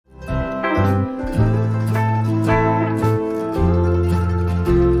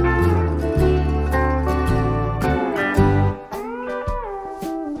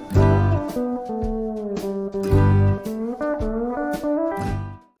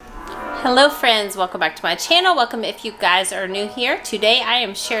Hello friends, welcome back to my channel. Welcome if you guys are new here. Today I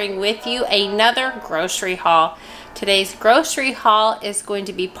am sharing with you another grocery haul. Today's grocery haul is going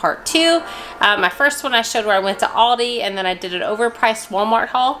to be part 2. My first one I showed where I went to Aldi and then I did an overpriced Walmart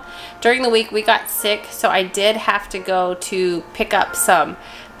haul. During the week we got sick, so I did have to go to pick up some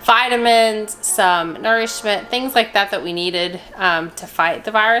vitamins, some nourishment, things like that that we needed to fight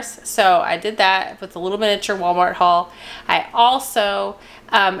the virus. So I did that with a little miniature Walmart haul. I also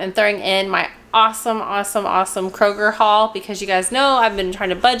am throwing in my awesome Kroger haul because you guys know I've been trying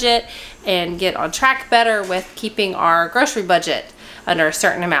to budget and get on track better with keeping our grocery budget under a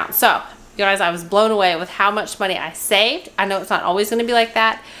certain amount. So you guys, I was blown away with how much money I saved. I know it's not always going to be like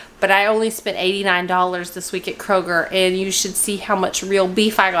that, but I only spent $89 this week at Kroger, and you should see how much real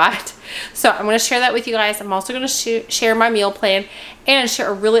beef I got. So I'm going to share that with you guys. I'm also going to share my meal plan and share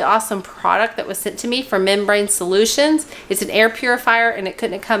a really awesome product that was sent to me from Membrane Solutions. It's an air purifier, and it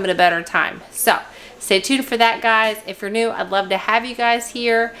couldn't have come at a better time. So stay tuned for that, guys. If you're new, I'd love to have you guys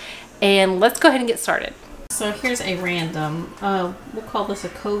here, and let's go ahead and get started. So here's a random, we'll call this a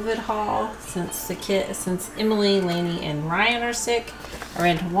COVID haul since Emily, Lainey, and Ryan are sick. I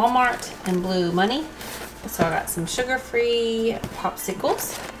ran to Walmart and blew money. So I got some sugar-free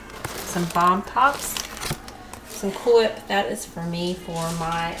popsicles, some bomb pops, some Cool Whip. That is for me for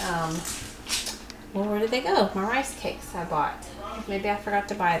my, well, where did they go? My rice cakes I bought. Maybe I forgot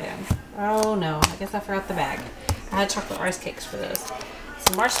to buy them. Oh no, I guess I forgot the bag. I had chocolate rice cakes for those.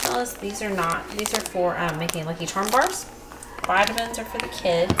 Some marshmallows. These are for making Lucky Charm bars. Vitamins are for the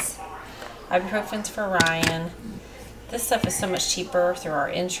kids. Ibuprofen's for Ryan. This stuff is so much cheaper through our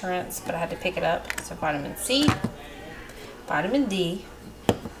insurance, but I had to pick it up. So vitamin C, vitamin D,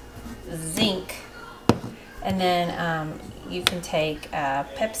 zinc, and then you can take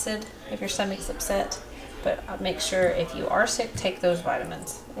Pepsid if your stomach's upset. But make sure if you are sick, take those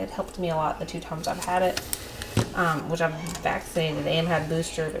vitamins. It helped me a lot the 2 times I've had it. Which I'm vaccinated and had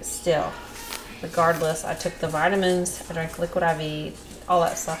booster, but still, regardless, I took the vitamins, I drank liquid IV, all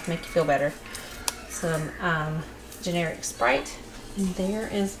that stuff make you feel better. Some generic Sprite, and there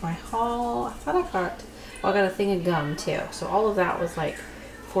is my haul. I thought I got, well, I got a thing of gum too, so all of that was like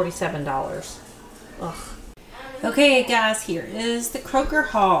 $47. Ugh. Okay guys, here is the Kroger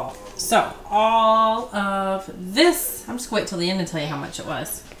haul. So all of this, I'm just gonna wait till the end and tell you how much it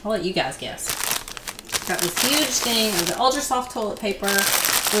was. I'll let you guys guess. Got this huge thing of the ultra soft toilet paper,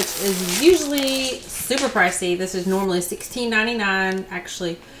 which is usually super pricey. This is normally $16.99,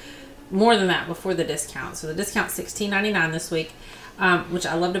 actually more than that before the discount. So the discount's $16.99 this week, which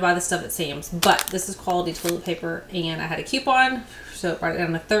I love to buy the stuff at Sam's, but this is quality toilet paper, and I had a coupon, so it brought it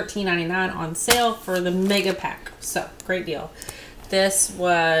down to $13.99 on sale for the mega pack. So great deal. This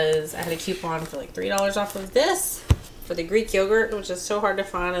was, I had a coupon for like $3 off of this. For the Greek yogurt, which is so hard to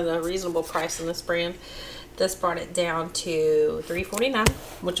find at a reasonable price in this brand. This brought it down to $3.49,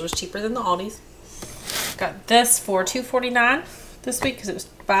 which was cheaper than the Aldi's. Got this for $2.49 this week because it was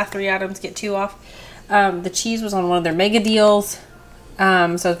buy 3 items, get 2 off. The cheese was on one of their mega deals. So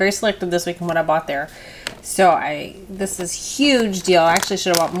I was very selective this week in what I bought there. So this is huge deal. I actually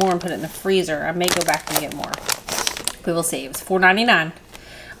should have bought more and put it in the freezer. I may go back and get more. We will see. It was $4.99.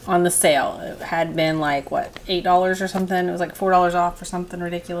 On the sale. It had been like, what, $8 or something. It was like $4 off or something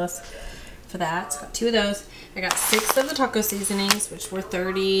ridiculous for that. So I got 2 of those. I got 6 of the taco seasonings, which were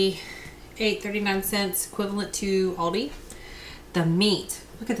 39 cents, equivalent to Aldi. The meat.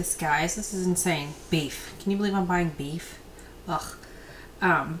 Look at this, guys. This is insane. Beef. Can you believe I'm buying beef? Ugh.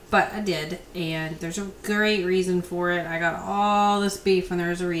 But I did, and there's a great reason for it. I got all this beef, and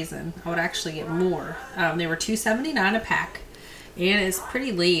there's a reason. I would actually get more. They were $2.79 a pack. And it's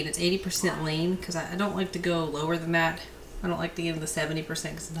pretty lean. It's 80% lean because I don't like to go lower than that. I don't like to get into the 70% because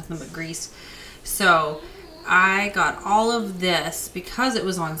it's nothing but grease. So I got all of this because it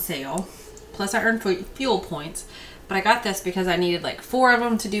was on sale. Plus I earned fuel points. But I got this because I needed like 4 of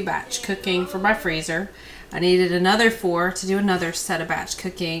them to do batch cooking for my freezer. I needed another 4 to do another set of batch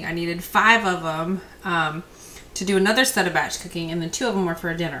cooking. I needed 5 of them to do another set of batch cooking. And then 2 of them were for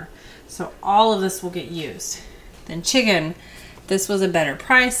a dinner. So all of this will get used. Then chicken. This was a better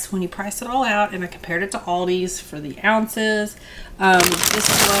price when you price it all out, and I compared it to Aldi's for the ounces. This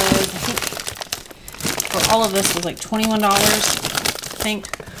was, I think, for all of this was like $21, I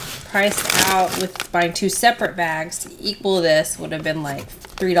think, priced out with buying 2 separate bags to equal this would have been like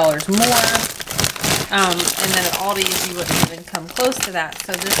 $3 more. And then at Aldi's, you wouldn't even come close to that.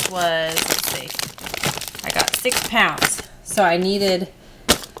 So this was, let's see, I got 6 pounds. So I needed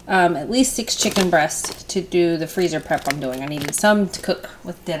at least 6 chicken breasts to do the freezer prep I'm doing. I needed some to cook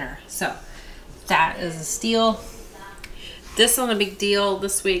with dinner. So that is a steal. This one a big deal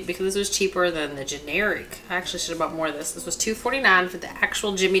this week because this was cheaper than the generic. I actually should have bought more of this. This was $2.49 for the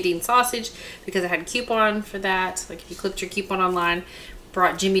actual Jimmy Dean sausage because I had a coupon for that. Like if you clicked your coupon online,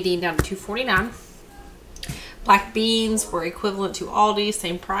 brought Jimmy Dean down to $2.49. Black beans were equivalent to Aldi,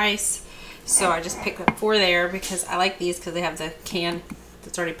 same price. So I just picked up 4 there because I like these because they have the can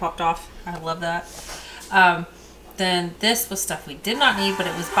that's already popped off. I love that. Then this was stuff we did not need, but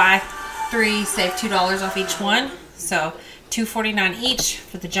it was buy 3, save $2 off each one. So $2.49 each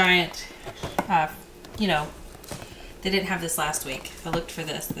for the giant, you know, they didn't have this last week. I looked for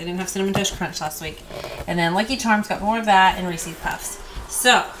this. They didn't have Cinnamon Toast Crunch last week. And then Lucky Charms got more of that and Reese's Puffs.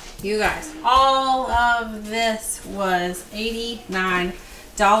 So, you guys, all of this was $89.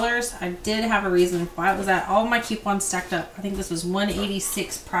 I did have a reason why it was that. All my coupons stacked up. I think this was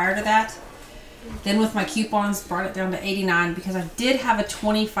 $186 prior to that. Then with my coupons, brought it down to $89 because I did have a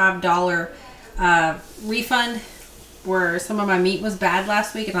 $25 refund where some of my meat was bad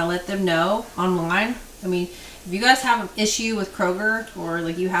last week and I let them know online. I mean, if you guys have an issue with Kroger or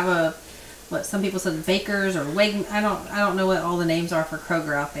like you have a, what some people said, Bakers or Wegmans, I don't know what all the names are for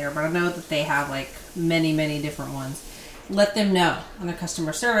Kroger out there, but I know that they have like many different ones. Let them know on their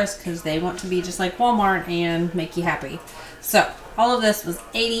customer service because they want to be just like Walmart and make you happy. So all of this was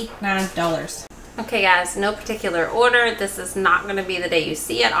 $89. Okay guys, no particular order. This is not going to be the day you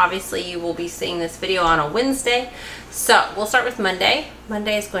see it. Obviously you will be seeing this video on a Wednesday. So we'll start with Monday.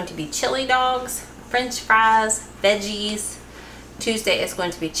 Monday is going to be chili dogs, French fries, veggies. Tuesday is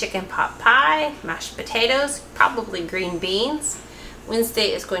going to be chicken pot pie, mashed potatoes, probably green beans.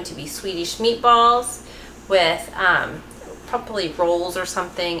 Wednesday is going to be Swedish meatballs with probably rolls or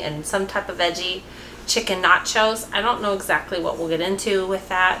something and some type of veggie. Chicken nachos. I don't know exactly what we'll get into with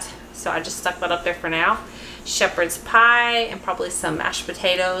that, so I just stuck that up there for now. Shepherd's pie and probably some mashed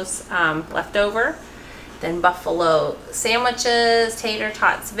potatoes left over. Then buffalo sandwiches, tater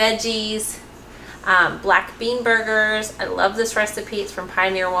tots, veggies, black bean burgers. I love this recipe. It's from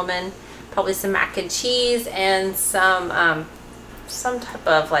Pioneer Woman. Probably some mac and cheese and some type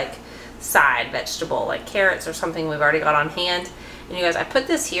of like side vegetable like carrots or something we've already got on hand. And you guys, I put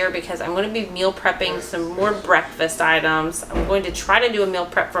this here because I'm going to be meal prepping some more breakfast items. I'm going to try to do a meal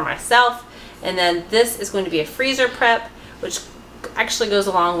prep for myself, and then this is going to be a freezer prep, which actually goes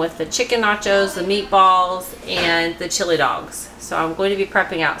along with the chicken nachos, the meatballs, and the chili dogs. So I'm going to be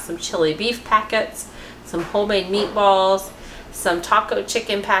prepping out some chili beef packets, some homemade meatballs, some taco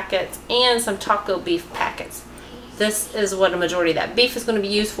chicken packets, and some taco beef packets. This is what a majority of that beef is going to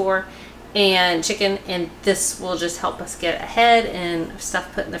be used for, and chicken, and this will just help us get ahead and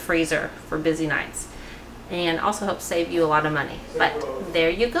stuff put in the freezer for busy nights, and also help save you a lot of money. But there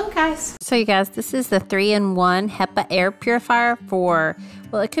you go, guys. So you guys, this is the 3-in-1 HEPA air purifier for,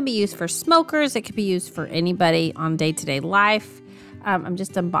 well, it could be used for smokers, it could be used for anybody on day-to-day life. I'm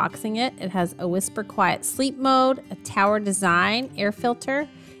just unboxing it. It has a whisper quiet sleep mode, a tower design air filter.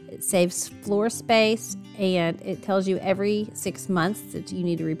 It saves floor space, and it tells you every 6 months that you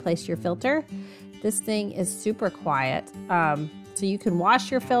need to replace your filter. This thing is super quiet, so you can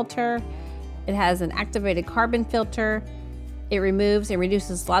wash your filter. It has an activated carbon filter. It removes and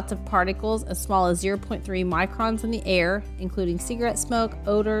reduces lots of particles as small as 0.3 microns in the air, including cigarette smoke,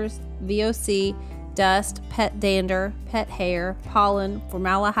 odors, VOC, dust, pet dander, pet hair, pollen,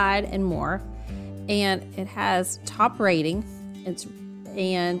 formaldehyde, and more. And it has top rating.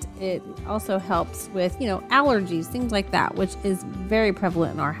 And it also helps with, you know, allergies, things like that, which is very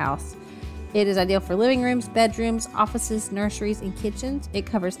prevalent in our house. It is ideal for living rooms, bedrooms, offices, nurseries, and kitchens. It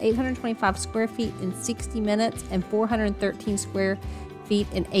covers 825 square feet in 60 minutes and 413 square feet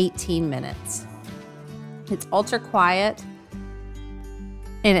in 18 minutes. It's ultra quiet,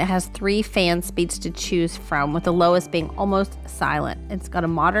 and it has 3 fan speeds to choose from, with the lowest being almost silent. It's got a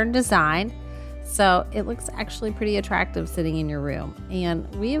modern design, so it looks actually pretty attractive sitting in your room. And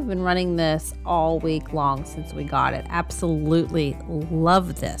we have been running this all week long since we got it. Absolutely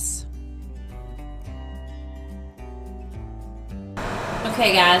love this.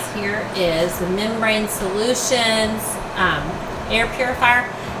 Okay guys, here is the Membrane Solutions air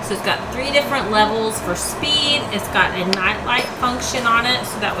purifier. So it's got 3 different levels for speed. It's got a night light function on it,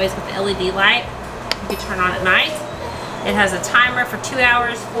 so that way it's with the LED light. You can turn on at night. It has a timer for 2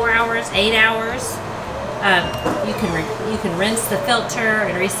 hours, 4 hours, 8 hours. You can rinse the filter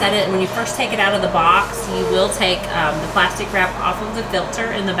and reset it. And when you first take it out of the box, you will take the plastic wrap off of the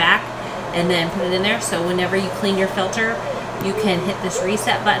filter in the back and then put it in there. So whenever you clean your filter, you can hit this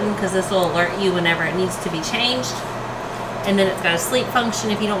reset button because this will alert you whenever it needs to be changed. And then it's got a sleep function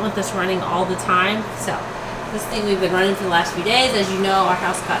if you don't want this running all the time. So this thing we've been running for the last few days. As you know, our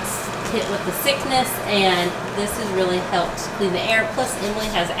house got hit with the sickness, and this has really helped clean the air. Plus Emily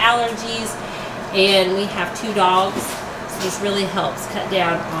has allergies and we have 2 dogs, so this really helps cut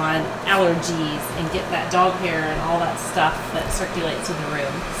down on allergies and get that dog hair and all that stuff that circulates in the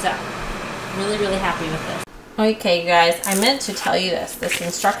room. So really happy with this. Okay, you guys, I meant to tell you this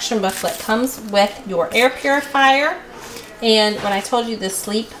instruction booklet comes with your air purifier. And when I told you the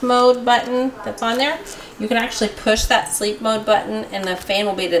sleep mode button that's on there, you can actually push that sleep mode button and the fan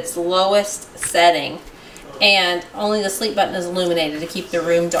will be at its lowest setting. And only the sleep button is illuminated to keep the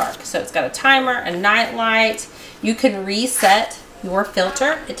room dark. So it's got a timer, a night light. You can reset your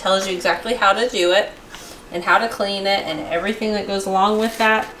filter. It tells you exactly how to do it and how to clean it and everything that goes along with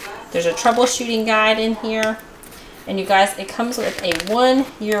that. There's a troubleshooting guide in here. And you guys, it comes with a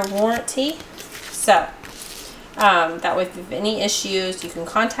 1-year warranty. So that way if you have any issues, you can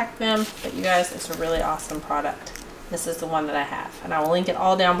contact them. But you guys, it's a really awesome product. This is the one that I have, and I will link it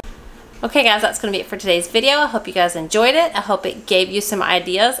all down below. Okay guys, that's going to be it for today's video. I hope you guys enjoyed it. I hope it gave you some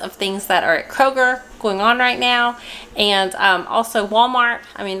ideas of things that are at Kroger going on right now. And also Walmart.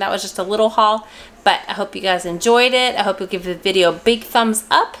 I mean, that was just a little haul. But I hope you guys enjoyed it. I hope you'll give the video a big thumbs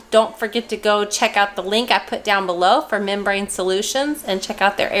up. Don't forget to go check out the link I put down below for Membrane Solutions and check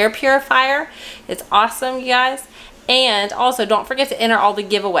out their air purifier. It's awesome, you guys. And also don't forget to enter all the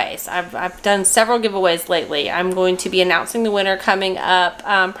giveaways. I've done several giveaways lately. I'm going to be announcing the winner coming up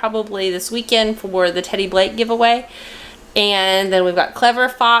probably this weekend for the Teddy Blake giveaway. And then we've got Clever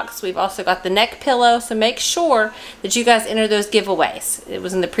Fox. We've also got the neck pillow. So make sure that you guys enter those giveaways. It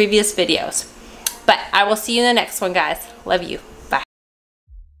was in the previous videos. But I will see you in the next one, guys. Love you.